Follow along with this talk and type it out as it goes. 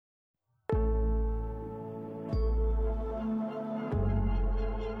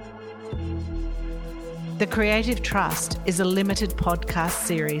The Creative Trust is a limited podcast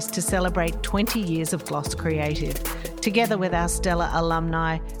series to celebrate 20 years of Gloss Creative. Together with our stellar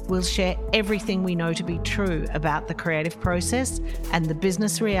alumni, we'll share everything we know to be true about the creative process and the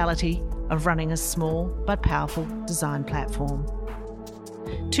business reality of running a small but powerful design platform.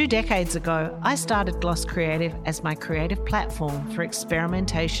 2 decades ago, I started Gloss Creative as my creative platform for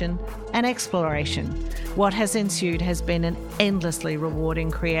experimentation and exploration. What has ensued has been an endlessly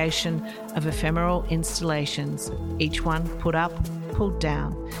rewarding creation of ephemeral installations, each one put up, pulled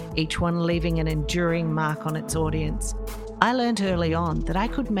down, each one leaving an enduring mark on its audience. I learned early on that I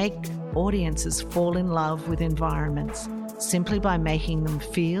could make audiences fall in love with environments simply by making them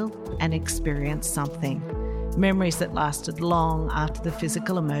feel and experience something. Memories that lasted long after the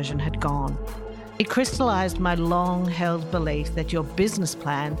physical immersion had gone. It crystallised my long-held belief that your business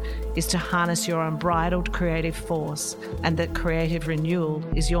plan is to harness your unbridled creative force and that creative renewal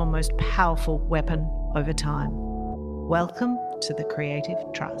is your most powerful weapon over time. Welcome to the Creative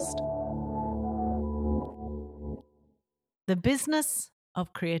Trust. The business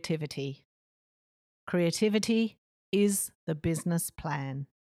of creativity. Creativity is the business plan.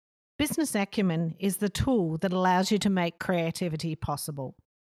 Business acumen is the tool that allows you to make creativity possible.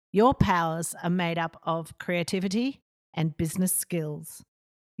 Your powers are made up of creativity and business skills.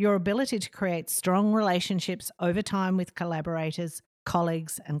 Your ability to create strong relationships over time with collaborators,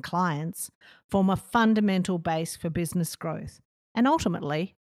 colleagues, and clients form a fundamental base for business growth and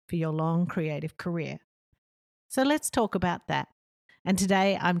ultimately for your long creative career. So let's talk about that. And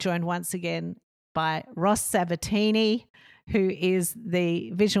today I'm joined once again by Ross Sabatini, who is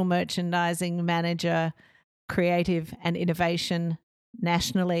the Visual Merchandising Manager, Creative and Innovation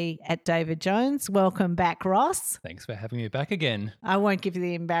nationally at David Jones. Welcome back, Ross. Thanks for having me back again. I won't give you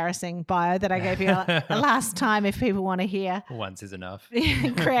the embarrassing bio that I gave you last time if people want to hear. Once is enough.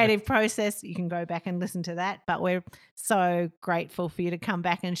 Creative process, you can go back and listen to that. But we're so grateful for you to come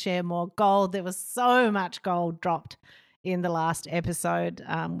back and share more gold. There was so much gold dropped in the last episode.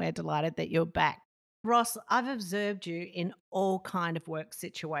 We're delighted that you're back. Ross, I've observed you in all kind of work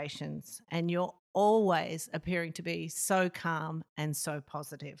situations and you're always appearing to be so calm and so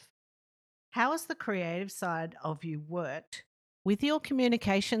positive. How has the creative side of you worked with your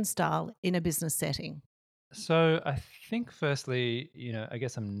communication style in a business setting? So I think firstly, I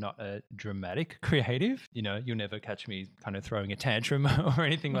guess I'm not a dramatic creative. You'll never catch me kind of throwing a tantrum or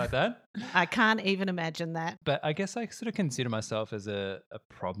anything like that. I can't even imagine that. But I guess I sort of consider myself as a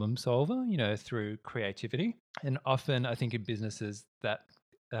problem solver, through creativity. And often I think in businesses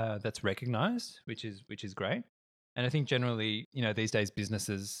that's recognized, which is great. And I think generally, these days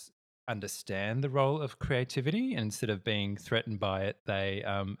businesses understand the role of creativity, and instead of being threatened by it, they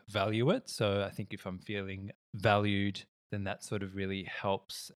value it. So I think if I'm feeling valued, then that sort of really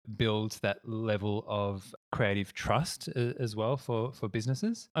helps build that level of creative trust as well for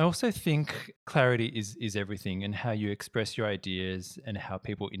businesses. I also think clarity is everything, and how you express your ideas and how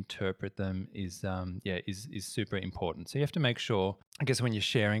people interpret them is super important. So you have to make sure, I guess, when you're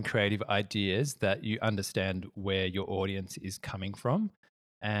sharing creative ideas, that you understand where your audience is coming from.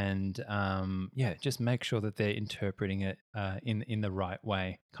 And just make sure that they're interpreting it in the right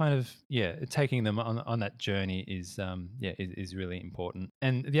way. Kind of, taking them on that journey is really important.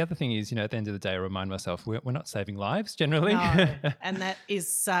 And the other thing is, at the end of the day, I remind myself we're not saving lives generally. No, and that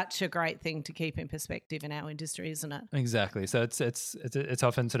is such a great thing to keep in perspective in our industry, isn't it? Exactly. So it's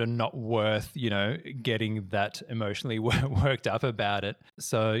often sort of not worth getting that emotionally worked up about it.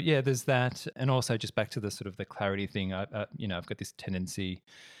 So there's that, and also just back to the sort of the clarity thing. I've got this tendency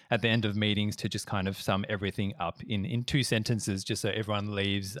at the end of meetings to just kind of sum everything up in 2 sentences, just so everyone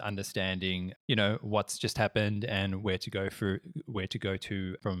leaves understanding, what's just happened and where to go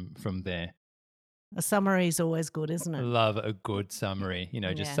to from there. A summary is always good, isn't it? Love a good summary.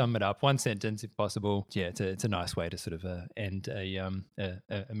 Just sum it up, 1 sentence if possible. Yeah, it's a nice way to sort of end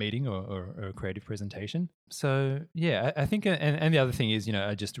a meeting or a creative presentation. So I think, and the other thing is,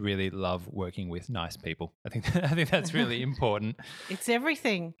 I just really love working with nice people. I think that's really important. It's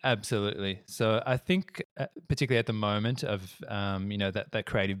everything. Absolutely. So I think, particularly at the moment, of that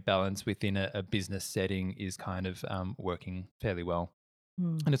creative balance within a business setting is kind of working fairly well.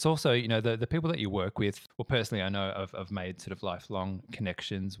 And it's also, the people that you work with, well, personally, I know I've made sort of lifelong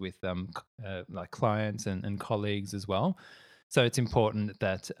connections with like clients and colleagues as well. So it's important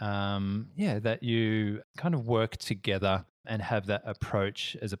that, that you kind of work together and have that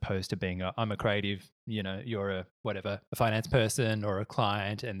approach as opposed to being I'm a creative, you're a finance person or a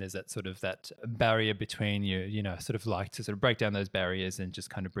client, and there's that sort of that barrier between you, sort of like to sort of break down those barriers and just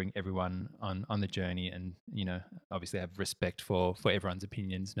kind of bring everyone on the journey and, obviously have respect for everyone's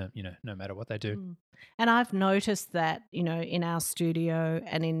opinions, no matter what they do. And I've noticed that, in our studio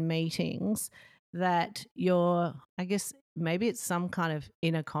and in meetings that I guess maybe it's some kind of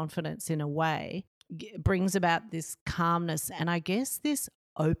inner confidence in a way, brings about this calmness and I guess this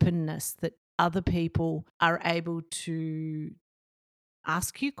openness that other people are able to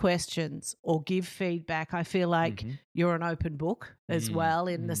ask you questions or give feedback. I feel like you're an open book as well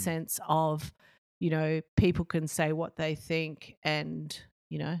in the sense of, people can say what they think and,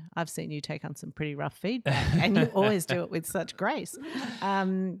 I've seen you take on some pretty rough feedback and you always do it with such grace.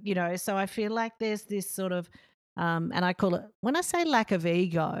 So I feel like there's this sort of, and I call it, when I say lack of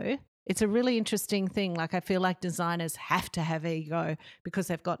ego, it's a really interesting thing. Like I feel like designers have to have ego because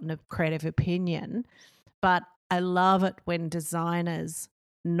they've got a creative opinion. But I love it when designers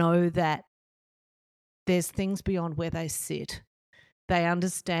know that there's things beyond where they sit. They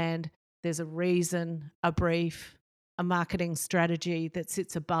understand there's a reason, a brief, a marketing strategy that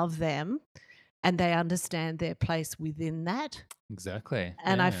sits above them, and they understand their place within that. Exactly.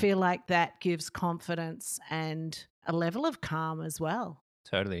 And I feel like that gives confidence and a level of calm as well.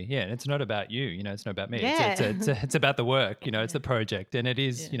 Totally. Yeah. And it's not about you, it's not about me. Yeah. It's about the work, it's the project. And it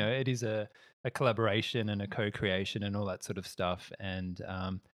is, it is a collaboration and a co-creation and all that sort of stuff. And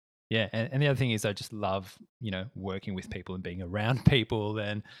and the other thing is I just love, working with people and being around people.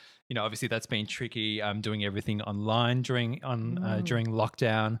 And, obviously that's been tricky. Doing everything online during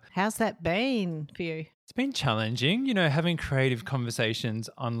lockdown. How's that been for you? It's been challenging. Having creative conversations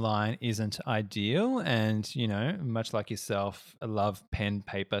online isn't ideal. And, much like yourself, I love pen,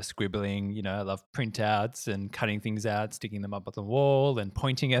 paper, scribbling. I love printouts and cutting things out, sticking them up on the wall and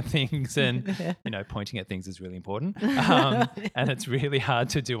pointing at things. And, pointing at things is really important. And it's really hard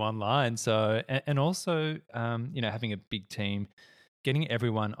to do online. So, and also, having a big team, getting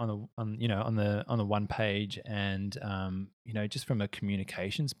everyone on the one page and just from a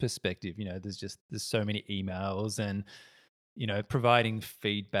communications perspective, there's so many emails and providing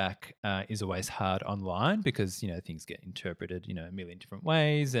feedback is always hard online because things get interpreted a million different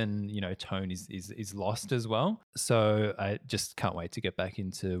ways and tone is lost as well. So I just can't wait to get back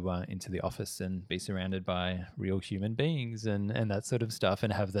into the office and be surrounded by real human beings and that sort of stuff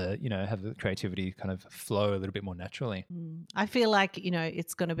and have the have the creativity kind of flow a little bit more naturally. I feel like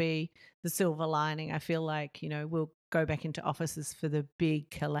it's going to be the silver lining. I feel like we'll go back into offices for the big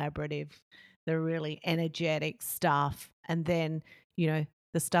collaborative, the really energetic stuff. And then,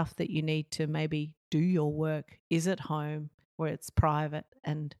 the stuff that you need to maybe do your work is at home where it's private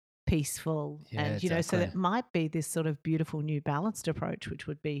and peaceful. Yeah, and, exactly. So that might be this sort of beautiful new balanced approach, which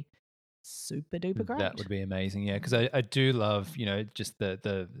would be super duper great. That would be amazing. Yeah. Because I do love, just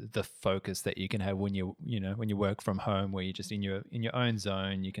the focus that you can have when you work from home where you're just in your own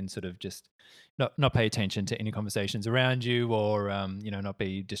zone, you can sort of just not pay attention to any conversations around you or, not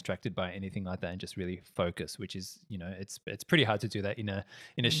be distracted by anything like that and just really focus, which is, it's pretty hard to do that in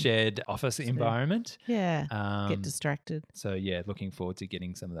a shared office environment. Yeah. Get distracted. So yeah, looking forward to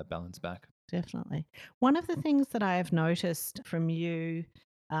getting some of that balance back. Definitely. One of the things that I have noticed from you,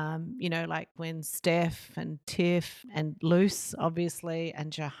 like when Steph and Tiff and Luce, obviously,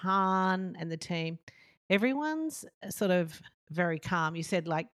 and Jahan and the team, everyone's sort of very calm. You said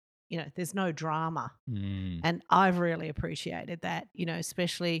there's no drama. And I've really appreciated that,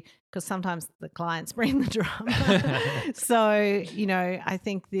 especially because sometimes the clients bring the drama. So, I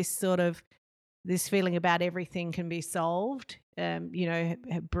think this feeling about everything can be solved,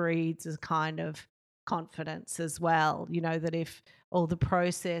 breeds a kind of confidence as well, that if all the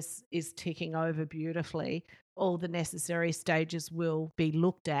process is ticking over beautifully, all the necessary stages will be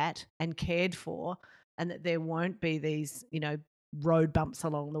looked at and cared for, and that there won't be these, road bumps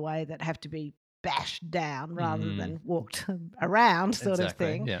along the way that have to be bashed down rather than walked around sort of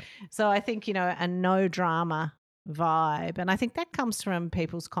thing. Yeah. So I think, a no drama vibe. And I think that comes from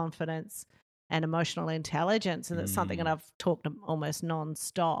people's confidence and emotional intelligence. And it's something that I've talked almost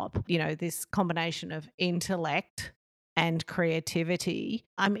nonstop, this combination of intellect and creativity.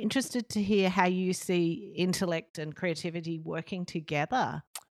 I'm interested to hear how you see intellect and creativity working together.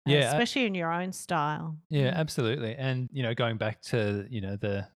 Yeah, especially in your own style. Yeah, absolutely. And going back to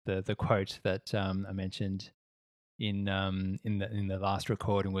the quote that I mentioned in the last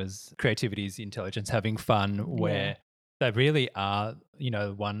recording was creativity is intelligence having fun. Where They really are,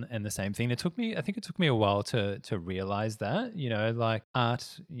 one and the same thing. I think it took me a while to realize that, like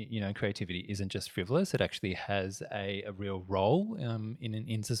art, creativity isn't just frivolous. It actually has a real role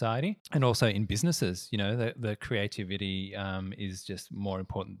in society and also in businesses. The creativity is just more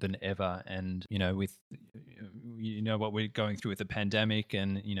important than ever. And, with, what we're going through with the pandemic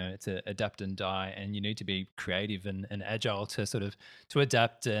and, it's a adapt and die, and you need to be creative and agile to sort of to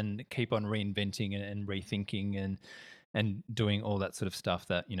adapt and keep on reinventing and rethinking and doing all that sort of stuff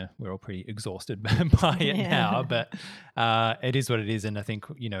that, we're all pretty exhausted by it now, but it is what it is. And I think,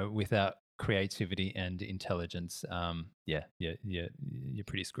 without creativity and intelligence, you're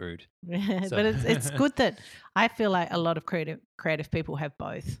pretty screwed. So. But it's good that I feel like a lot of creative people have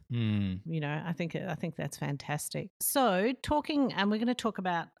both. I think that's fantastic. So talking, and we're going to talk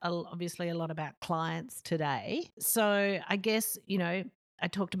about obviously a lot about clients today. So I guess, I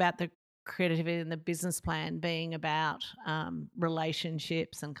talked about the creativity and the business plan being about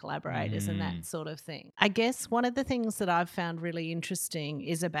relationships and collaborators and that sort of thing. I guess one of the things that I've found really interesting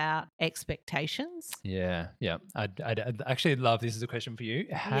is about expectations. Yeah. I'd actually love, this is a question for you.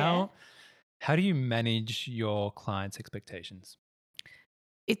 How do you manage your clients' expectations?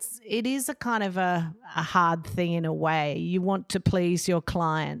 It is a kind of a hard thing in a way. You want to please your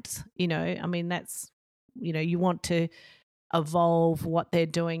clients, that's, you want to evolve what they're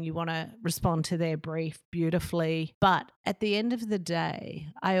doing. You want to respond to their brief beautifully. But at the end of the day,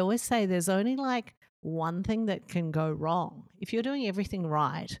 I always say there's only like one thing that can go wrong. If you're doing everything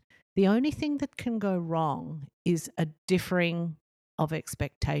right, the only thing that can go wrong is a differing of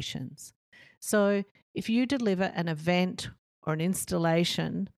expectations. So if you deliver an event or an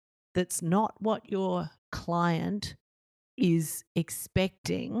installation that's not what your client is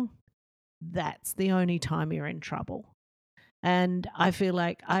expecting, that's the only time you're in trouble. And I feel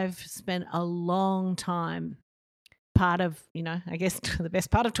like I've spent a long time, part of, I guess the best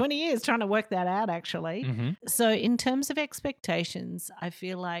part of 20 years trying to work that out actually. So in terms of expectations, I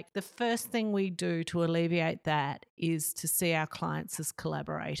feel like the first thing we do to alleviate that is to see our clients as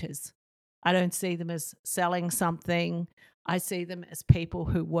collaborators. I don't see them as selling something. I see them as people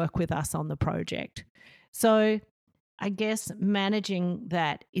who work with us on the project. So I guess managing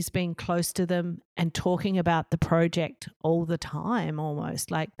that is being close to them and talking about the project all the time,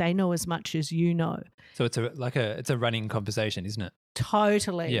 almost like they know as much as you know. So it's a running conversation, isn't it?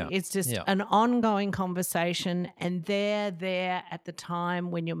 Totally. Yeah. It's just an ongoing conversation, and they're there at the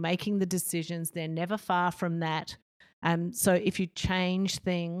time when you're making the decisions. They're never far from that. So if you change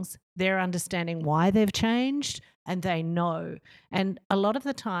things, they're understanding why they've changed and they know. And a lot of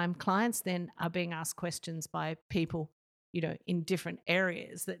the time, clients then are being asked questions by people, in different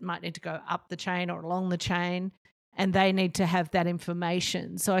areas that might need to go up the chain or along the chain, and they need to have that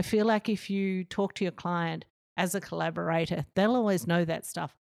information. So I feel like if you talk to your client as a collaborator, they'll always know that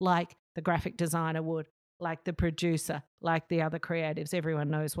stuff, like the graphic designer would, like the producer, like the other creatives. Everyone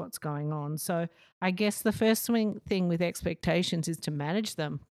knows what's going on. So I guess the first thing with expectations is to manage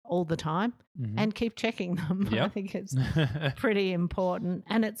them all the time and keep checking them. Yep. I think it's pretty important.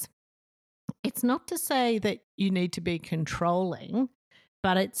 And it's not to say that you need to be controlling,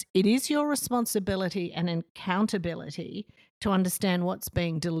 but it is your responsibility and accountability to understand what's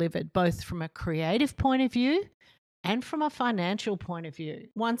being delivered, both from a creative point of view and from a financial point of view.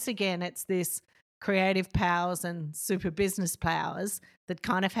 Once again, it's this creative powers and super business powers that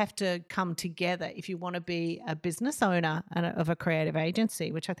kind of have to come together if you want to be a business owner of a creative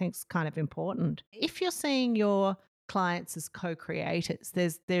agency, which I think is kind of important. If you're seeing your clients as co-creators,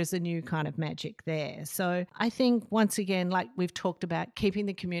 there's a new kind of magic there. So I think, once again, like we've talked about, keeping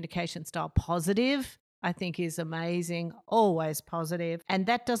the communication style positive, I think is amazing, always positive. And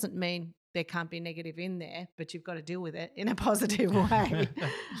that doesn't mean there can't be negative in there, but you've got to deal with it in a positive way.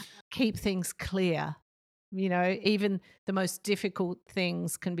 Keep things clear. Even the most difficult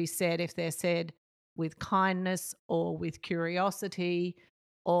things can be said if they're said with kindness or with curiosity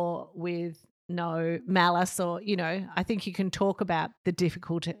or with no malice, or, I think you can talk about the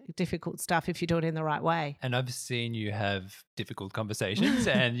difficult stuff if you do it in the right way. And I've seen you have difficult conversations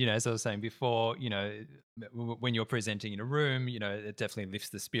and, as I was saying before, when you're presenting in a room, it definitely lifts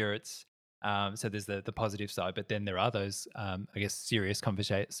the spirits. So there's the positive side, but then there are those, I guess, serious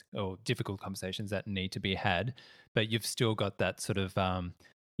conversations or difficult conversations that need to be had, but you've still got that sort of,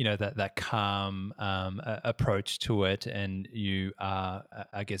 that calm approach to it, and you are,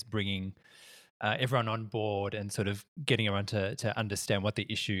 I guess, bringing everyone on board and sort of getting everyone to understand what the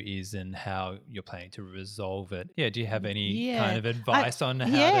issue is and how you're planning to resolve it. Yeah. Do you have any kind of advice on how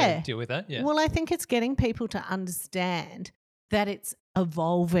to deal with that? Yeah. Well, I think it's getting people to understand that it's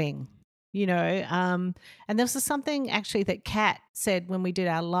evolving. And there was something actually that Kat said when we did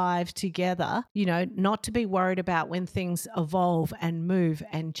our live together, not to be worried about when things evolve and move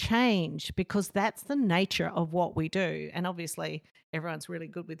and change, because that's the nature of what we do. And obviously everyone's really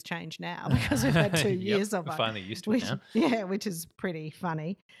good with change now because we've had 2 years of we're it. finally used to it now. Yeah, which is pretty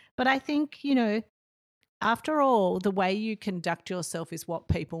funny. But I think, after all, the way you conduct yourself is what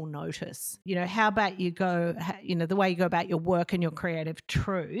people notice. How about the way you go about your work and your creative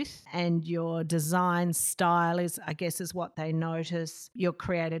truth and your design style is what they notice, your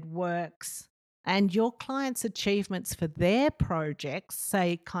created works and your clients' achievements for their projects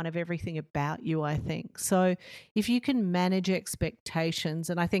say kind of everything about you, I think. So if you can manage expectations,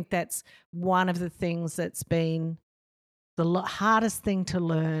 and I think that's one of the things that's been the hardest thing to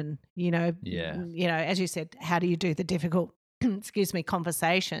learn, as you said, how do you do the difficult,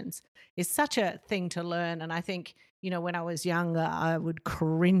 conversations is such a thing to learn. And I think, when I was younger, I would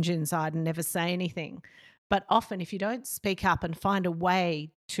cringe inside and never say anything. But often if you don't speak up and find a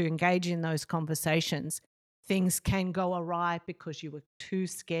way to engage in those conversations, things can go awry because you were too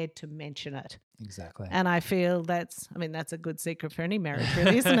scared to mention it. Exactly. And I feel that's a good secret for any marriage,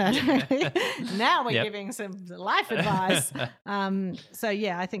 really, isn't it? Now we're giving some life advice.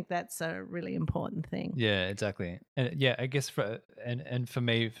 I think that's a really important thing. Yeah, exactly. And I guess for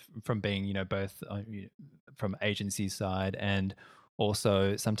me, from being, both from agency side and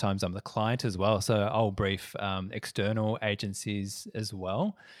also sometimes I'm the client as well. So I'll brief external agencies as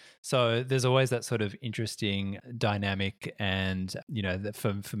well. So there's always that sort of interesting dynamic, and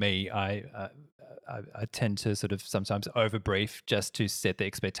for me, I tend to sort of sometimes overbrief just to set the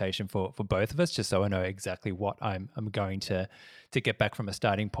expectation for both of us, just so I know exactly what I'm going to get back from a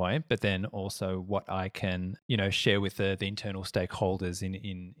starting point, but then also what I can share with the internal stakeholders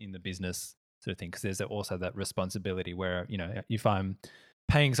in the business sort of thing, because there's also that responsibility where if I'm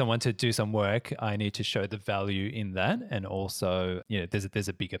paying someone to do some work, I need to show the value in that, and also there's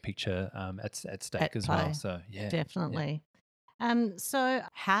a bigger picture at stake as well. So definitely. So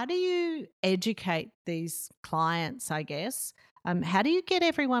how do you educate these clients, I guess? How do you get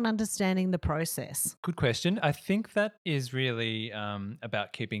everyone understanding the process? Good question. I think that is really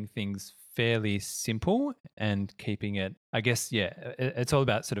about keeping things fairly simple and keeping it, I guess, it's all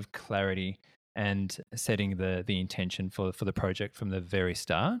about sort of clarity and setting the intention for the project from the very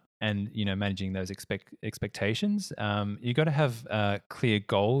start, and managing those expectations. You got to have clear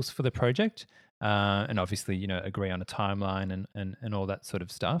goals for the project, and obviously agree on a timeline and all that sort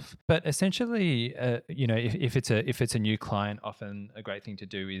of stuff. But essentially, if it's a new client, often a great thing to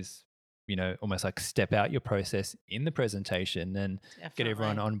do is almost like step out your process in the presentation and get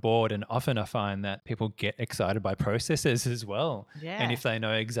everyone on board. And often I find that people get excited by processes as well. Yeah. And if they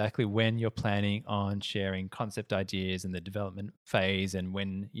know exactly when you're planning on sharing concept ideas in the development phase, and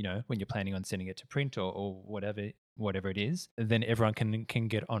when you're planning on sending it to print or whatever it is, then everyone can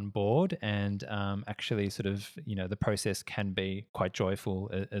get on board, and actually sort of the process can be quite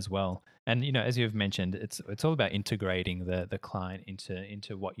joyful as well. And as you've mentioned, it's all about integrating the client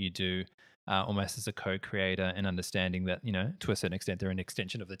into what you do, almost as a co-creator, and understanding that to a certain extent they're an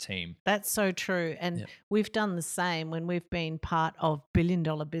extension of the team. That's so true. And we've done the same when we've been part of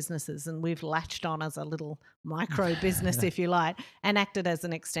billion-dollar businesses, and we've latched on as a little micro business, if you like, and acted as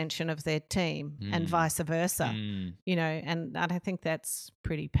an extension of their team, and vice versa. And I think that's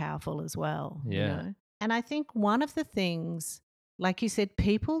pretty powerful as well. And I think one of the things, like you said,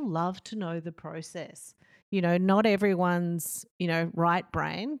 people love to know the process. Not everyone's, right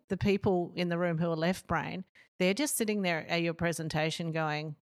brain. The people in the room who are left brain, they're just sitting there at your presentation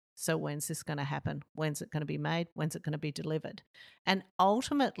going, so when's this going to happen? When's it going to be made? When's it going to be delivered? And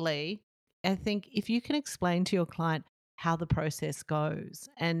ultimately, I think if you can explain to your client how the process goes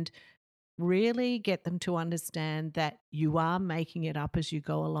and really get them to understand that you are making it up as you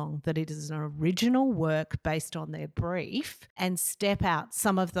go along, that it is an original work based on their brief, and step out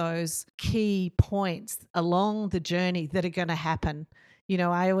some of those key points along the journey that are going to happen.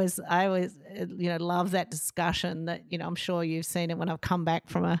 I always love that discussion that, I'm sure you've seen it when I've come back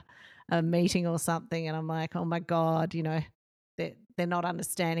from a meeting or something, and I'm like, oh my God, they're not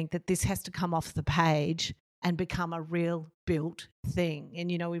understanding that this has to come off the page and become a real built thing. And,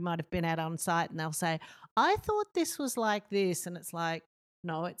 we might have been out on site and they'll say, I thought this was like this. And it's like,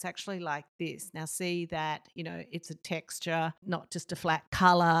 no, it's actually like this. Now see that, it's a texture, not just a flat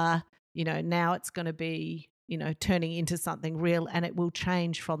color. Now it's going to be, turning into something real, and it will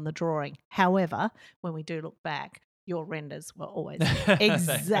change from the drawing. However, when we do look back, your renders were always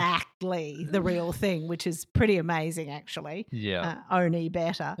exactly the real thing, which is pretty amazing, actually. Yeah. Only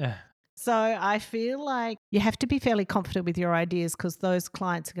better. So I feel like you have to be fairly confident with your ideas, because those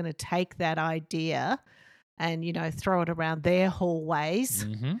clients are going to take that idea and, throw it around their hallways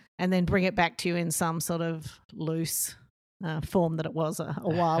and then bring it back to you in some sort of loose form that it was a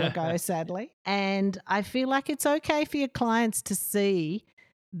while ago, sadly. And I feel like it's okay for your clients to see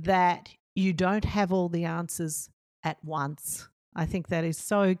that you don't have all the answers at once. I think that is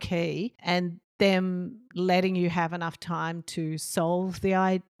so key. And them letting you have enough time to solve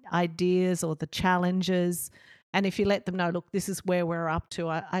the ideas or the challenges. And if you let them know, look, this is where we're up to.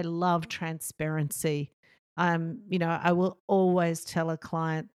 I love transparency. I will always tell a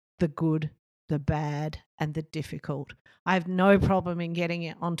client the good, the bad, and the difficult. I have no problem in getting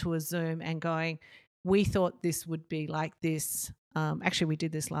it onto a Zoom and going, we thought this would be like this. Actually, we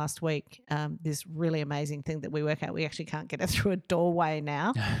did this last week, this really amazing thing that we work out. We actually can't get it through a doorway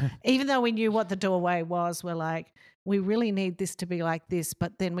now. Even though we knew what the doorway was, we're like, we really need this to be like this,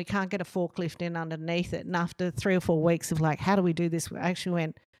 but then we can't get a forklift in underneath it. And after 3 or 4 weeks of like, how do we do this? We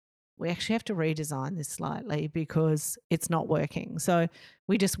actually have to redesign this slightly because it's not working. So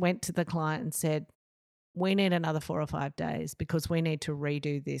we just went to the client and said, we need another 4 or 5 days because we need to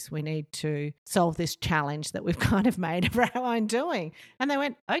redo this. We need to solve this challenge that we've kind of made of our own doing. And they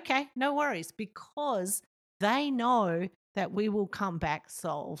went, okay, no worries, because they know that we will come back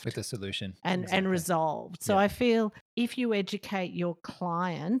solved. With a solution. And resolved. So I feel if you educate your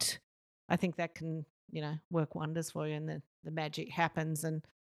client, I think that can, work wonders for you, and the magic happens. And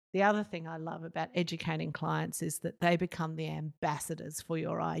the other thing I love about educating clients is that they become the ambassadors for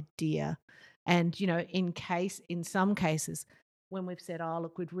your idea. And, in some cases, when we've said, oh,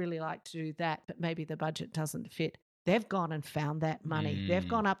 look, we'd really like to do that, but maybe the budget doesn't fit, they've gone and found that money. They've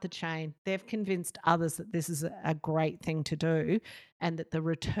gone up the chain. They've convinced others that this is a great thing to do and that the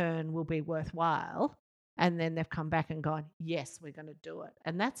return will be worthwhile. And then they've come back and gone, yes, we're going to do it.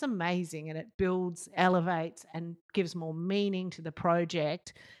 And that's amazing. And it builds, elevates, and gives more meaning to the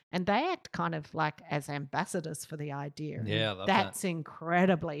project. And they act kind of like as ambassadors for the idea. Yeah, I love that's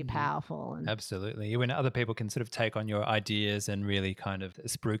incredibly powerful. And absolutely. When other people can sort of take on your ideas and really kind of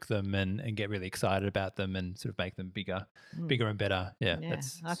spruik them and get really excited about them and sort of make them bigger and better. Yeah,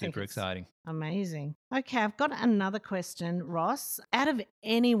 that's super exciting. Amazing. Okay, I've got another question, Ross. Out of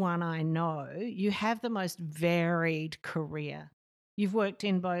anyone I know, you have the most varied career. You've worked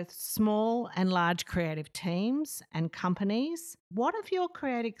in both small and large creative teams and companies. What have your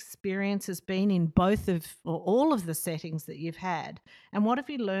creative experiences been in both of or all of the settings that you've had? And what have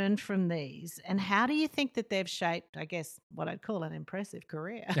you learned from these? And how do you think that they've shaped, I guess, what I'd call an impressive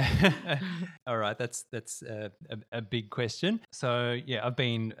career? All right, that's a big question. So yeah, I've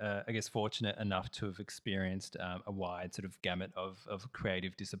been, I guess, fortunate enough to have experienced a wide sort of gamut of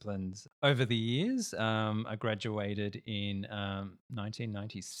creative disciplines over the years. I graduated in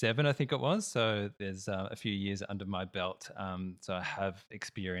 1997, I think it was. So there's a few years under my belt. So I have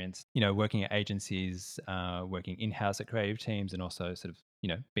experienced, working at agencies, working in-house at creative teams, and also sort of,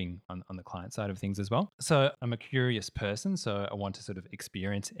 being on the client side of things as well. So I'm a curious person. So I want to sort of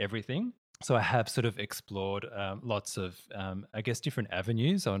experience everything. So I have sort of explored lots of, I guess, different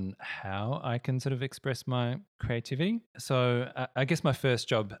avenues on how I can sort of express my creativity. So I guess my first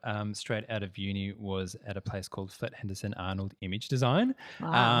job straight out of uni was at a place called Henderson Arnold Image Design,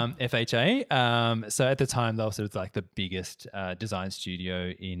 FHA. So at the time, they were sort of like the biggest design studio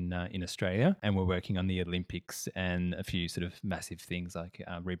in Australia, and we're working on the Olympics and a few sort of massive things like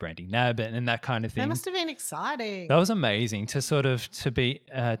rebranding NAB and that kind of thing. That must have been exciting. That was amazing to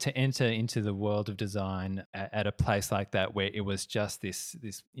enter into the world of design at a place like that, where it was just this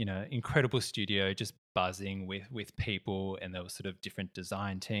incredible studio just buzzing with people, and there were sort of different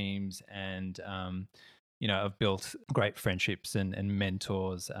design teams, and I've built great friendships and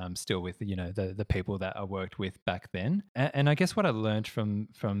mentors still with the people that I worked with back then. And I guess what I learned from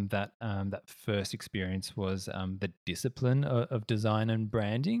that first experience was the discipline of design and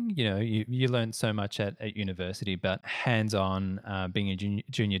branding. You learn so much at university, but hands-on, being a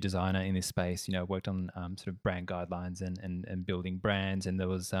junior designer in this space, worked on sort of brand guidelines and building brands. And there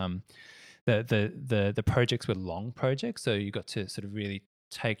was the projects were long projects, so you got to sort of really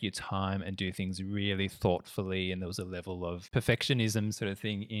take your time and do things really thoughtfully, and there was a level of perfectionism sort of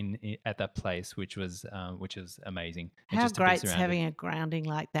thing in at that place, which was amazing. How great is having a grounding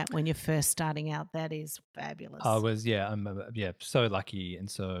like that when you're first starting out? That is fabulous. I'm so lucky and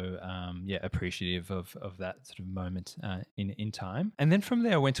so appreciative of that sort of moment in time. And then from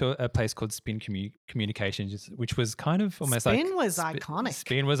there I went to a place called Spin Communications, which was kind of almost like Spin was iconic.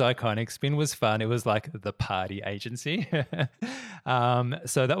 Spin was iconic. Spin was fun. It was like the party agency.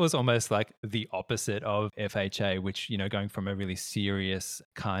 So that was almost like the opposite of FHA, which, going from a really serious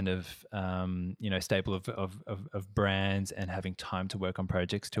kind of, stable of brands and having time to work on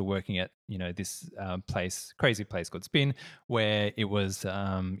projects to working at, this crazy place called Spin, where it was,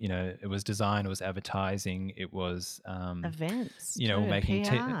 it was design, it was advertising, it was, Events too, making,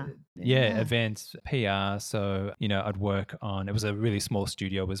 PR. events, PR. So, I'd work on, it was a really small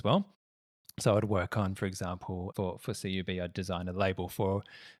studio as well. So I'd work on, for example, for CUB, I'd design a label for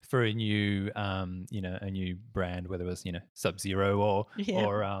a new, a new brand, whether it was, Sub-Zero Yeah.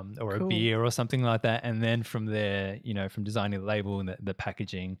 or a Cool. beer or something like that. And then from there, from designing the label and the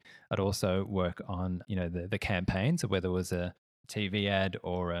packaging, I'd also work on, the campaign. So whether it was a TV ad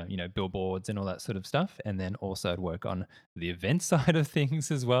or, billboards and all that sort of stuff. And then also I'd work on the event side of things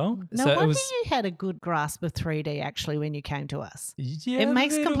as well. No So wonder it was, you had a good grasp of 3D actually when you came to us. yeah, It a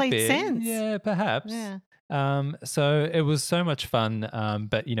makes little complete bit. sense. Yeah, perhaps. Yeah. So it was so much fun,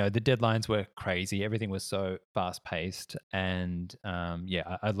 but the deadlines were crazy. Everything was so fast paced, and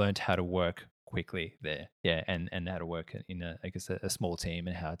I learned how to work quickly there. Yeah, and how to work in a small team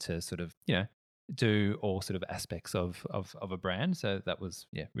and how to sort of do all sort of aspects of a brand. So that was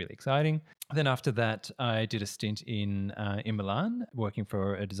really exciting. Then after that, I did a stint in Milan, working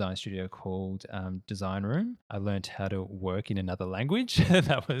for a design studio called Design Room. I learned how to work in another language.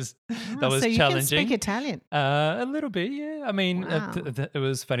 that was So you can challenging. speak Italian. A little bit, yeah. I mean, Wow. it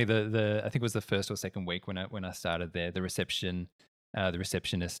was funny. I think it was the first or second week when I started there. The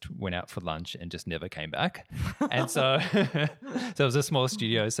receptionist went out for lunch and just never came back. And so, so it was a small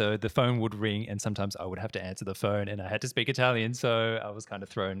studio. So the phone would ring and sometimes I would have to answer the phone and I had to speak Italian. So I was kind of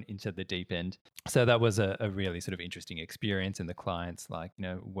thrown into the deep end. So that was a really sort of interesting experience. And the clients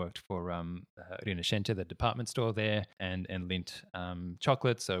worked for Rinascente, the department store there, and Lindt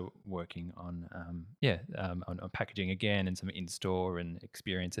chocolate. So working on, on packaging again and some in-store and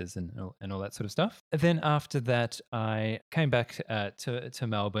experiences and all that sort of stuff. And then after that, I came back to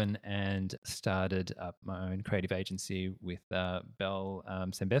Melbourne and started up my own creative agency with Belle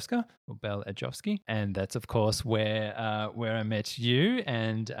Sembewska or Belle Ajovsky, and that's of course where I met you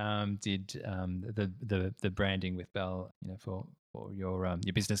and did the branding with Belle, for your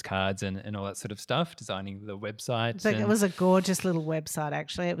business cards and all that sort of stuff, designing the website. It was a gorgeous little website,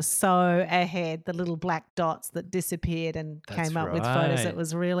 actually. It was so ahead, the little black dots that disappeared and came up with photos. It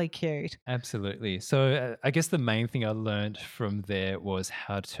was really cute. Absolutely. So I guess the main thing I learned from there was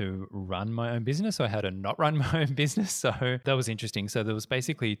how to run my own business or how to not run my own business. So that was interesting. So there was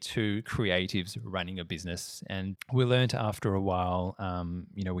basically two creatives running a business, and we learned after a while,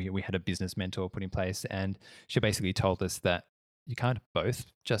 we had a business mentor put in place, and she basically told us that you can't both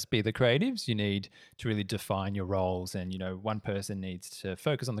just be the creatives. You need to really define your roles, and one person needs to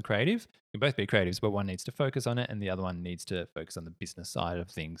focus on the creative. You can both be creatives, but one needs to focus on it and the other one needs to focus on the business side of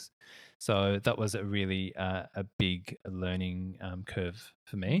things. So that was a really a big learning curve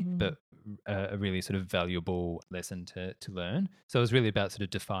for me, but a really sort of valuable lesson to learn. So it was really about sort of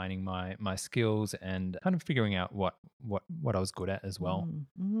defining my skills and kind of figuring out what I was good at as well.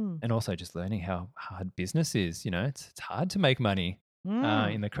 And also just learning how hard business is. It's hard to make money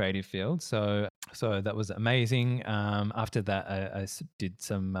in the creative field. So that was amazing. After that, I did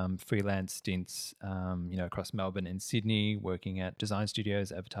some freelance stints, across Melbourne and Sydney, working at design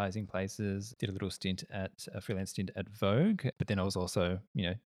studios, advertising places. Did a little freelance stint at Vogue. But then I was also,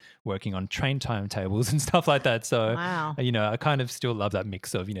 working on train timetables and stuff like that. So, wow. I kind of still love that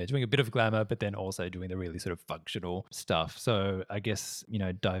mix of, doing a bit of glamour, but then also doing the really sort of functional stuff. So I guess,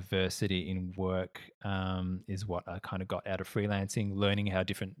 diversity in work is what I kind of got out of freelancing, learning how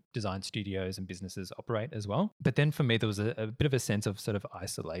different design studios and businesses operate as well. But then for me, there was a bit of a sense of sort of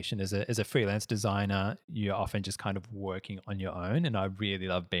isolation. As a freelance designer, you're often just kind of working on your own. And I really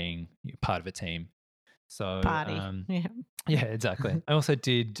love being part of a team. So, Party. yeah, exactly. I also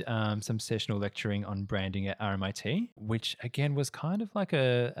did some sessional lecturing on branding at RMIT, which again was kind of like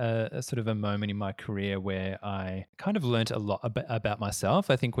a sort of a moment in my career where I kind of learnt a lot about myself.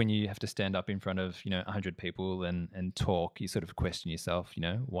 I think when you have to stand up in front of 100 people and talk, you sort of question yourself.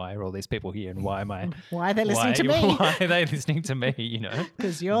 Why are all these people here, and why am I? Why are they listening to me? Why are they listening to me?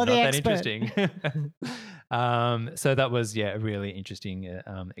 Because you're not the that expert. Interesting. So that was a really interesting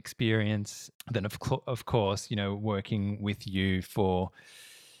experience. Then of course, working with you for,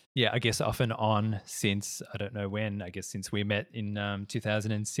 I guess off and on since, I don't know when, I guess since we met in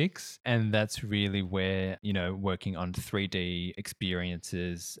 2006. And that's really where, working on 3D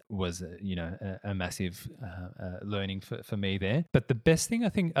experiences was, a massive learning for me there. But the best thing I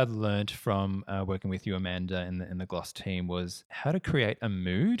think I learned from working with you, Amanda, and the Gloss team was how to create a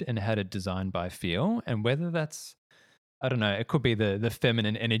mood and how to design by feel, and whether that's I don't know, it could be the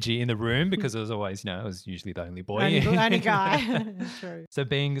feminine energy in the room because it was always, I was usually the only boy. Only guy. True. So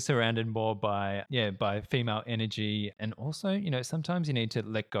being surrounded more by female energy, and also, sometimes you need to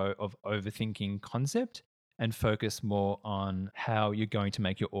let go of overthinking concept and focus more on how you're going to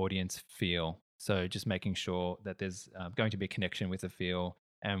make your audience feel. So just making sure that there's going to be a connection with the feel,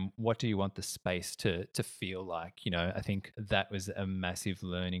 and what do you want the space to feel like. I think that was a massive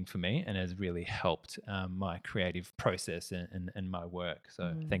learning for me and has really helped my creative process and my work.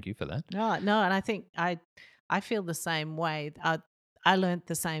 So thank you for that. No, and I think I feel the same way. I learned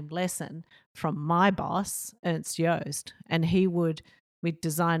the same lesson from my boss, Ernst Yost, and we'd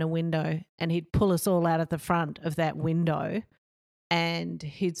design a window and he'd pull us all out of the front of that window and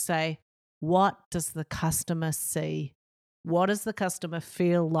he'd say, what does the customer see? What does the customer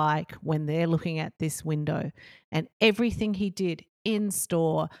feel like when they're looking at this window? And everything he did in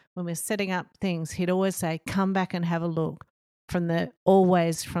store, when we're setting up things, he'd always say, come back and have a look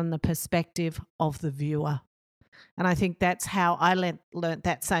always from the perspective of the viewer. And I think that's how I learnt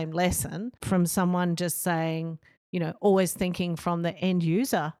that same lesson from someone just saying, always thinking from the end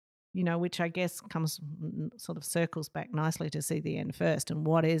user, which I guess sort of circles back nicely to see the end first. And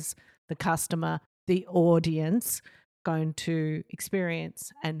what is the customer, the audience going to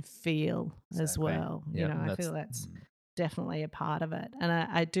experience and feel as well? I feel that's definitely a part of it. And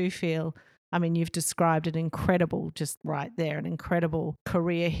I do feel, you've described an incredible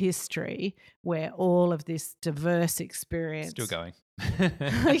career history where all of this diverse experience. Still going.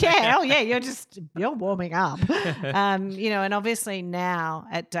 You're warming up. And obviously now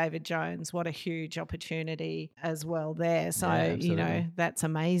at David Jones, what a huge opportunity as well there. So, that's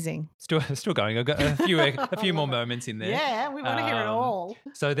amazing. Still going. I've got a few more moments in there. Yeah, we want to hear it all.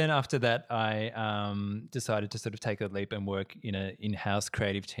 So then after that, I decided to sort of take a leap and work in an in-house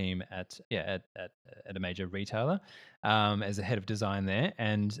creative team at a major retailer as a head of design there.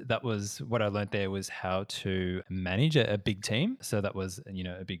 And that was what I learned there, was how to manage a big team. So that was,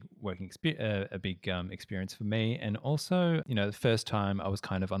 a big experience for me. And also, the first time I was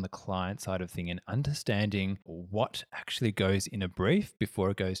kind of on the client side of thing and understanding what actually goes in a brief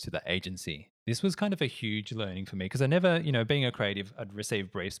before it goes to the agency. This was kind of a huge learning for me because I never, being a creative, I'd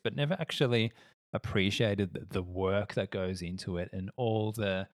receive briefs, but never actually appreciated the work that goes into it and all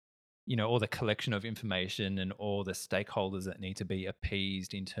the collection of information and all the stakeholders that need to be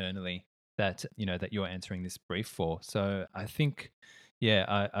appeased internally that you're answering this brief for. So I think,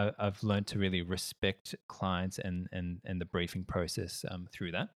 I've learned to really respect clients and the briefing process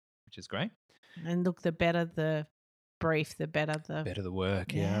through that, which is great. And look, the better the brief, the better the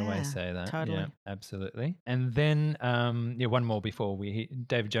work. I always say that. Totally. Yeah, absolutely. And then one more before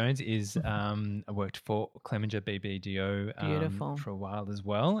David Jones is I worked for Clemenger BBDO for a while as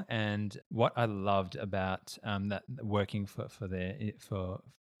well. And what I loved about that working for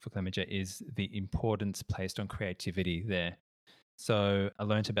Clemenger is the importance placed on creativity there. So I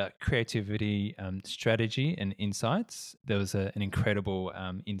learned about creativity, strategy and insights. There was an incredible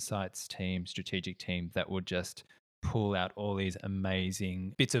insights team, strategic team that would just pull out all these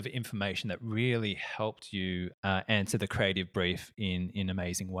amazing bits of information that really helped you answer the creative brief in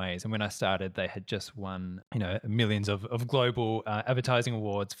amazing ways. And when I started, they had just won, millions of global advertising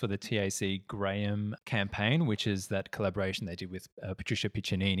awards for the TAC Graham campaign, which is that collaboration they did with Patricia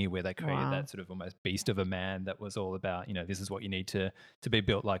Piccinini, where they created that sort of almost beast of a man that was all about, this is what you need to be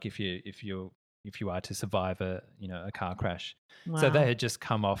built like if you are to survive a car crash. Wow. So they had just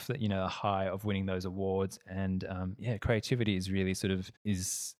come off a high of winning those awards, and creativity is really sort of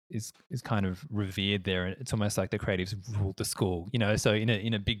is kind of revered there. It's almost like the creatives ruled the school, So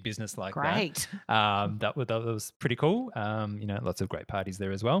in a big business like that was pretty cool. Lots of great parties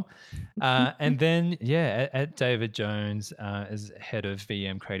there as well. And then at David Jones as head of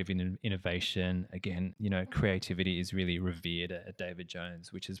VM Creative Innovation, again, creativity is really revered at David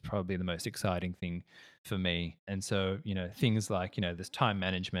Jones, which is probably the most exciting thing for me. And so things like there's time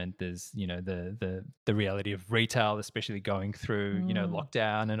management, there's the reality of retail, especially going through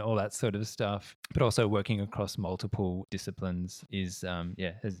lockdown and all that sort of stuff, but also working across multiple disciplines is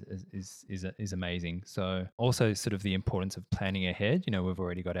amazing. So also sort of the importance of planning ahead. We've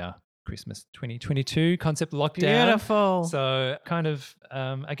already got our Christmas 2022 concept lockdown. Beautiful. So kind of,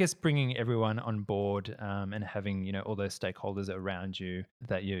 I guess, bringing everyone on board and having, all those stakeholders around you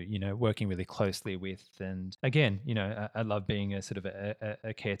that you're working really closely with. And again, I love being a sort of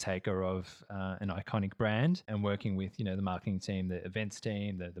a caretaker of an iconic brand and working with, the marketing team, the events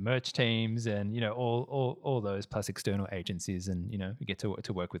team, the merch teams, and, all those plus external agencies. And, we get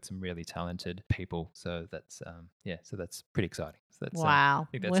to work with some really talented people. So that's, so that's pretty exciting. So that's, wow.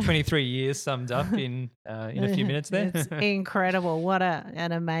 I think that's 23 3 years summed up in a few minutes there. It's incredible. What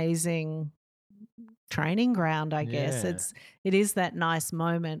an amazing training ground, I guess. Yeah. It is that nice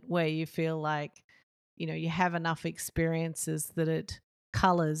moment where you feel like, you have enough experiences that it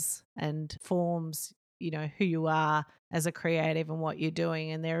colors and forms, who you are as a creative and what you're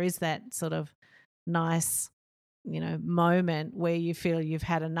doing. And there is that sort of nice, moment where you feel you've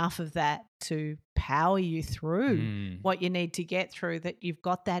had enough of that to power you through what you need to get through, that you've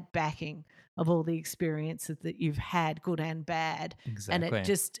got that backing of all the experiences that you've had, good and bad. Exactly.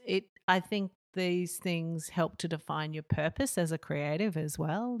 And I think these things help to define your purpose as a creative as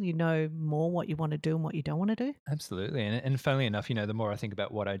well. You know more what you want to do and what you don't want to do. Absolutely. And funnily enough, the more I think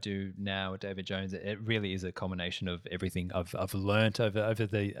about what I do now at David Jones, it really is a combination of everything I've learnt over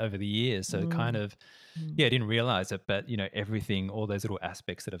the years. So kind of, I didn't realize it, but everything, all those little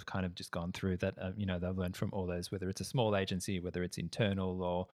aspects that have kind of just gone through that, that I've learned from all those, whether it's a small agency, whether it's internal,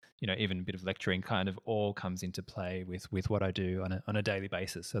 or even a bit of lecturing, kind of all comes into play with what I do on a daily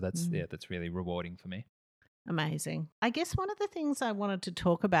basis. So that's really rewarding for me. Amazing. I guess one of the things I wanted to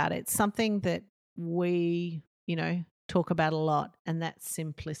talk about, it's something that we, talk about a lot, and that's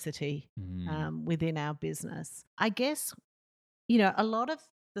simplicity within our business. I guess, a lot of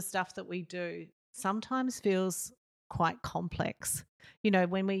the stuff that we do sometimes feels quite complex.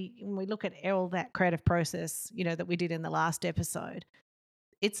 When we look at all that creative process, that we did in the last episode,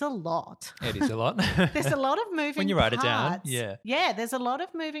 it's a lot. It is a lot. There's a lot of moving parts. When you write it down, yeah. Yeah, there's a lot of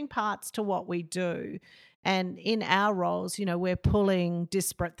moving parts to what we do. And in our roles, we're pulling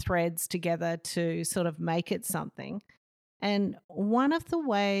disparate threads together to sort of make it something. And one of the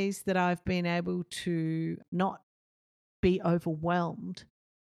ways that I've been able to not be overwhelmed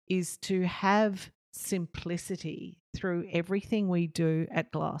is to have simplicity through everything we do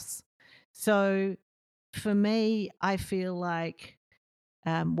at Gloss. So for me, I feel like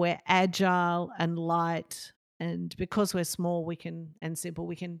we're agile and light, and because we're small and simple,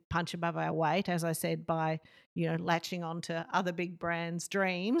 we can punch above our weight, as I said, by latching onto other big brands'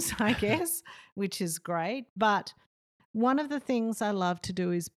 dreams, I guess, which is great. But one of the things I love to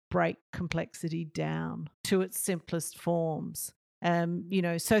do is break complexity down to its simplest forms,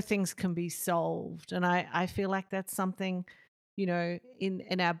 so things can be solved. And I feel like that's something,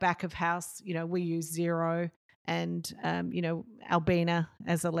 in our back of house, we use Xero. And, Albina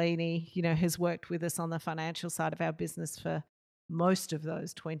Azzolini, has worked with us on the financial side of our business for most of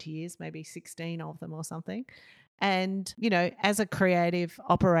those 20 years, maybe 16 of them or something. And, as a creative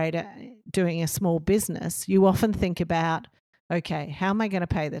operator doing a small business, you often think about, okay, how am I going to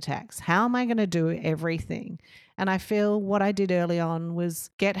pay the tax? How am I going to do everything? And I feel what I did early on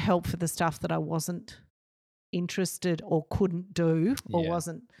was get help for the stuff that I wasn't interested or couldn't do or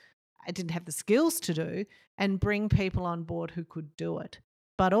I didn't have the skills to do, and bring people on board who could do it,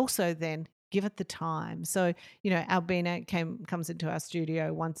 but also then give it the time. So, Albina comes into our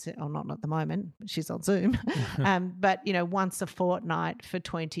studio once, or not at the moment, she's on Zoom, but, once a fortnight for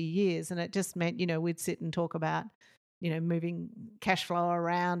 20 years. And it just meant, we'd sit and talk about, moving cash flow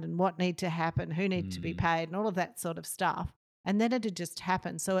around and what needed to happen, who needed to be paid, and all of that sort of stuff. And then it had just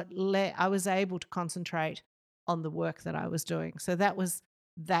happened. So I was able to concentrate on the work that I was doing. So that was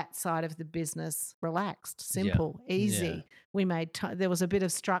that side of the business relaxed, simple, easy. We made there was a bit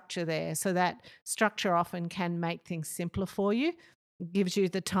of structure there. So that structure often can make things simpler for you. It gives you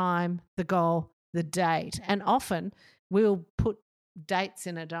the time, the goal, the date. And often we'll put dates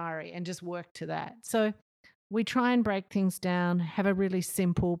in a diary and just work to that. So we try and break things down, have a really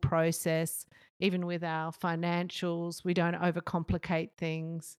simple process. Even with our financials, we don't overcomplicate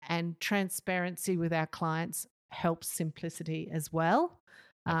things, and transparency with our clients helps simplicity as well.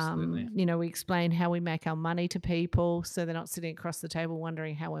 Absolutely. We explain how we make our money to people, so they're not sitting across the table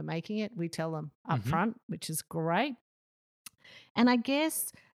wondering how we're making it. We tell them up front, which is great. And I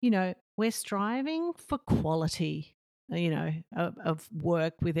guess, we're striving for quality, of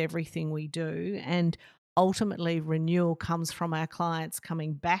work with everything we do. And ultimately, renewal comes from our clients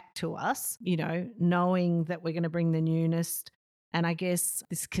coming back to us, knowing that we're going to bring the newness. And I guess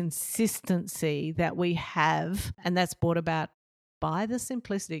this consistency that we have, and that's brought about by the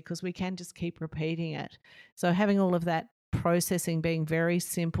simplicity, because we can just keep repeating it. So having all of that processing being very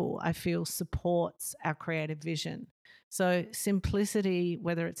simple, I feel supports our creative vision. So simplicity,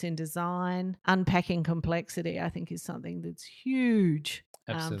 whether it's in design, unpacking complexity, I think is something that's huge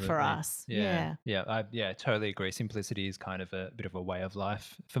for us. Yeah, I totally agree. Simplicity is kind of a bit of a way of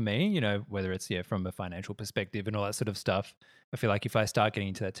life for me, whether it's from a financial perspective and all that sort of stuff. I feel like if I start getting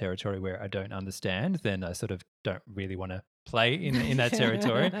into that territory where I don't understand, then I sort of don't really want to play in that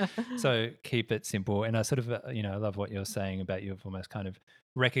territory. So keep it simple. And I sort of, I love what you're saying about you've almost kind of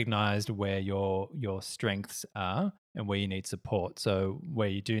recognized where your strengths are and where you need support. So where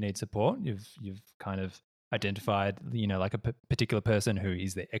you do need support, you've kind of identified, like a particular person who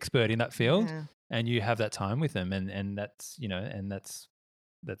is the expert in that field, Yeah. and you have that time with them, and that's, and that's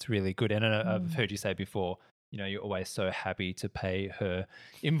really good. And I've heard you say before, you're always so happy to pay her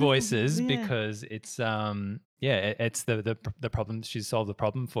invoices Yeah. because it's it's the problem. She's solved the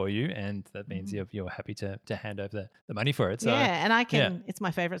problem for you, and that means you're happy to hand over the money for it. So yeah, and I can. It's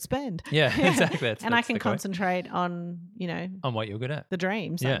my favorite spend. yeah, exactly. And I can concentrate on on what you're good at. the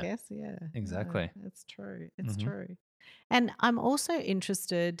dreams. Yeah. I guess. Yeah, Exactly. It's true. It's true. And I'm also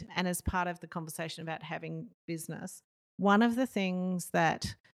interested, and as part of the conversation about having business, one of the things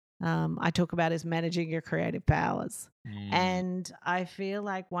that I talk about is managing your creative powers. And I feel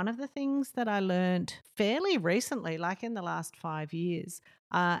like one of the things that I learned fairly recently, like in the last 5 years,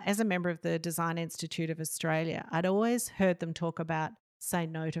 as a member of the Design Institute of Australia, I'd always heard them talk about say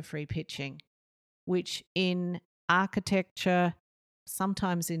no to free pitching, which in architecture,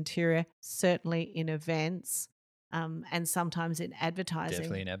 sometimes interior, certainly in events, and sometimes in advertising.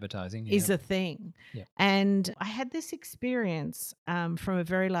 Definitely in advertising. Is a thing. Yeah. And I had this experience from a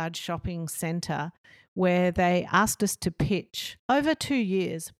very large shopping centre where they asked us to pitch over 2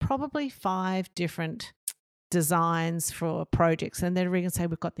 years, probably 5 different designs for projects. And they'd ring and say,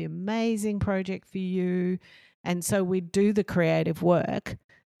 we've got the amazing project for you. And so we'd do the creative work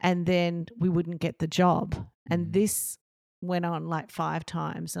and then we wouldn't get the job. And this went on like 5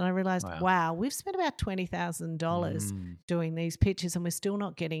 times. And I realized, wow, we've spent about $20,000 doing these pitches and we're still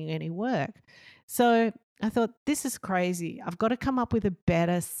not getting any work. So I thought, this is crazy. I've got to come up with a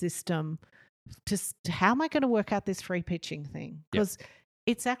better system. How am I going to work out this free pitching thing? Because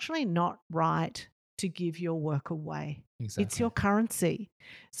it's actually not right to give your work away. Exactly. It's your currency.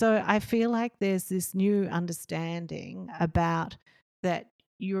 So I feel like there's this new understanding about that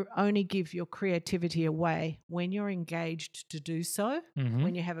you only give your creativity away when you're engaged to do so,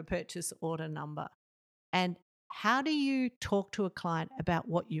 when you have a purchase order number. And how do you talk to a client about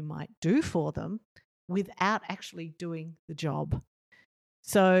what you might do for them without actually doing the job?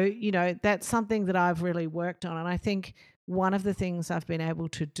 So, that's something that I've really worked on. And I think one of the things I've been able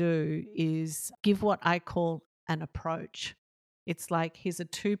to do is give what I call an approach. It's like, here's a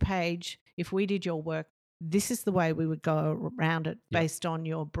 2-page, if we did your work, this is the way we would go around it based on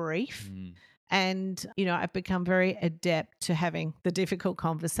your brief. And, I've become very adept to having the difficult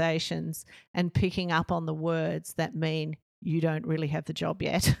conversations and picking up on the words that mean you don't really have the job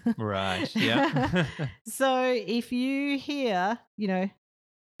yet. Right. Yeah. So if you hear,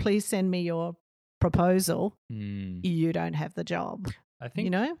 please send me your proposal, you don't have the job. I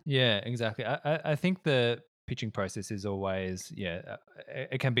think, yeah, exactly. I think the pitching process is always,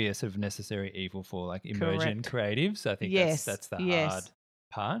 it can be a sort of necessary evil for like emerging creatives. I think that's the hard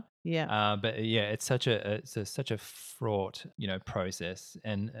part. Yeah. But it's such a fraught, process.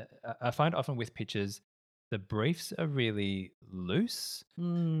 And I find often with pitches, the briefs are really loose,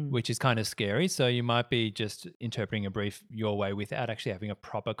 which is kind of scary. So you might be just interpreting a brief your way without actually having a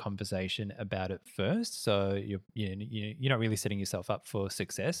proper conversation about it first. So you're not really setting yourself up for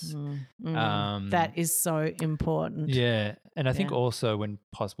success. That is so important. Yeah. And I think also when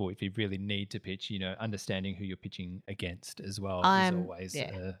possible, if you really need to pitch, understanding who you're pitching against as well is always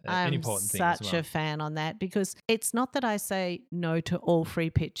an important thing as well. I'm such a fan on that, because it's not that I say no to all free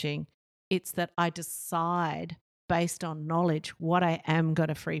pitching. It's that I decide based on knowledge what I am going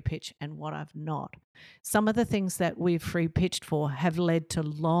to free pitch and what I've not. Some of the things that we've free pitched for have led to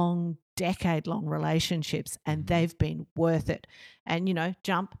long, decade-long relationships, and they've been worth it. And,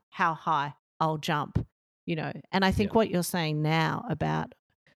 jump, how high? I'll jump, And I think what you're saying now about,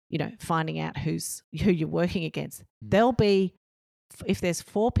 finding out who you're working against, there'll be, if there's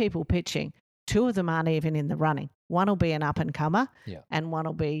 4 people pitching, 2 of them aren't even in the running. One will be an up-and-comer and one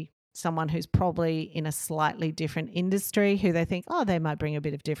will be someone who's probably in a slightly different industry who they think, they might bring a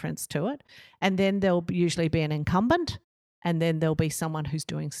bit of difference to it. And then there'll usually be an incumbent, and then there'll be someone who's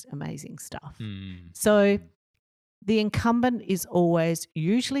doing amazing stuff. So the incumbent is always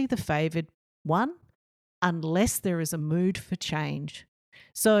usually the favoured one, unless there is a mood for change.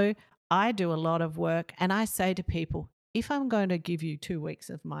 So I do a lot of work, and I say to people, if I'm going to give you 2 weeks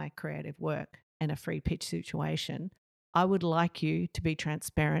of my creative work and a free pitch situation, I would like you to be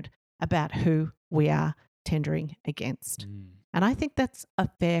transparent about who we are tendering against. And I think that's a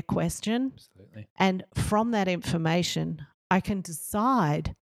fair question. Absolutely. And from that information, I can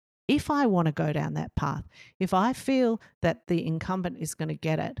decide if I want to go down that path. If I feel that the incumbent is going to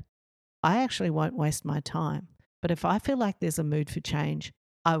get it, I actually won't waste my time. But if I feel like there's a mood for change,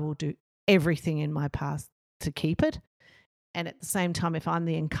 I will do everything in my power to keep it. And at the same time, if I'm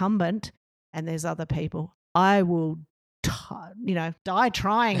the incumbent and there's other people, I will, die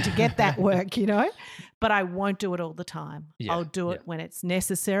trying to get that work, but I won't do it all the time. Yeah, I'll do it when it's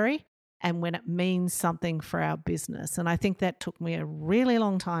necessary and when it means something for our business. And I think that took me a really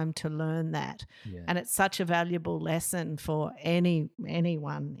long time to learn that. Yeah. And it's such a valuable lesson for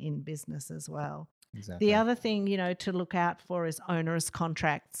anyone in business as well. Exactly. The other thing, to look out for is onerous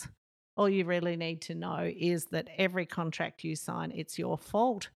contracts. All you really need to know is that every contract you sign, it's your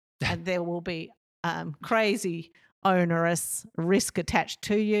fault. And there will be crazy onerous risk attached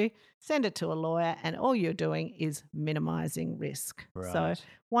to you. Send it to a lawyer, and all you're doing is minimizing risk. Right. So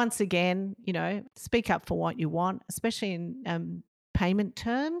once again, speak up for what you want, especially in payment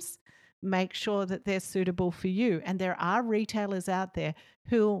terms. Make sure that they're suitable for you. And there are retailers out there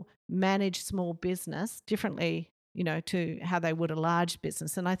who manage small business differently, to how they would a large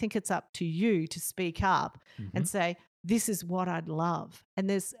business. And I think it's up to you to speak up and say, this is what I'd love. And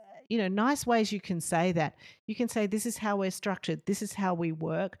there's, nice ways you can say that. You can say, this is how we're structured. This is how we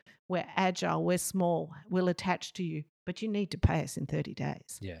work. We're agile. We're small. We'll attach to you. But you need to pay us in 30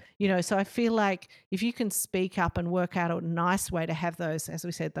 days. Yeah. So I feel like if you can speak up and work out a nice way to have those, as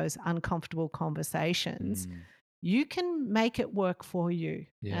we said, those uncomfortable conversations, you can make it work for you.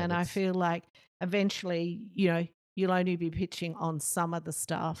 Yeah, and I feel like eventually, you'll only be pitching on some of the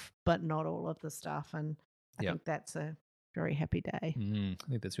stuff, but not all of the stuff. And I think that's a very happy day. I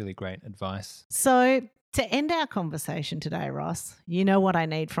think that's really great advice. So to end our conversation today, Ross, you know what I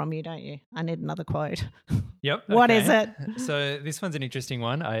need from you, don't you? I need another quote. Yep. What is it? So this one's an interesting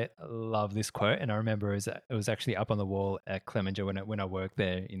one. I love this quote, and I remember it was actually up on the wall at Clemenger when I worked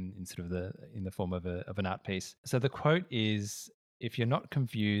there in sort of in the form of an art piece. So the quote is, "If you're not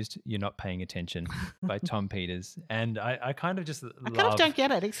confused, you're not paying attention," by Tom Peters. And I kind of just I kind of don't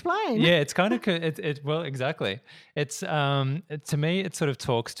get it. Explain. Yeah, it's kind of well, exactly. It's to me, it sort of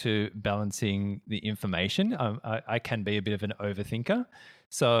talks to balancing the information. I can be a bit of an overthinker,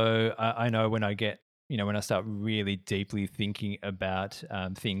 so I know when I get when I start really deeply thinking about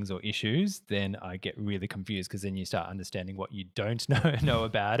things or issues, then I get really confused, because then you start understanding what you don't know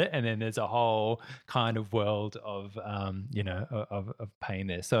about it, and then there's a whole kind of world of of pain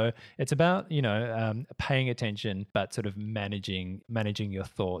there. So it's about paying attention, but sort of managing your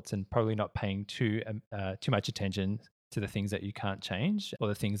thoughts, and probably not paying too much attention to the things that you can't change, or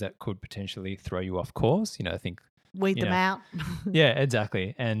the things that could potentially throw you off course. I think weed them out. Yeah,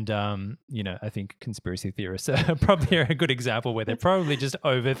 exactly. And, I think conspiracy theorists are probably a good example where they're probably just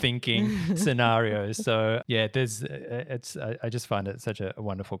overthinking scenarios. So yeah, I just find it such a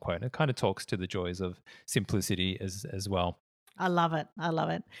wonderful quote. It kind of talks to the joys of simplicity as well. I love it.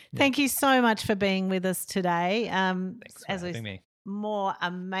 Yeah. Thank you so much for being with us today. Thanks for having me. More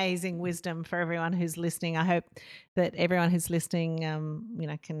amazing wisdom for everyone who's listening. I hope that everyone who's listening,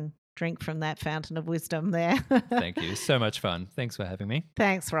 can drink from that fountain of wisdom there. Thank you. So much fun. Thanks for having me.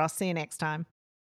 Thanks, Ross. See you next time.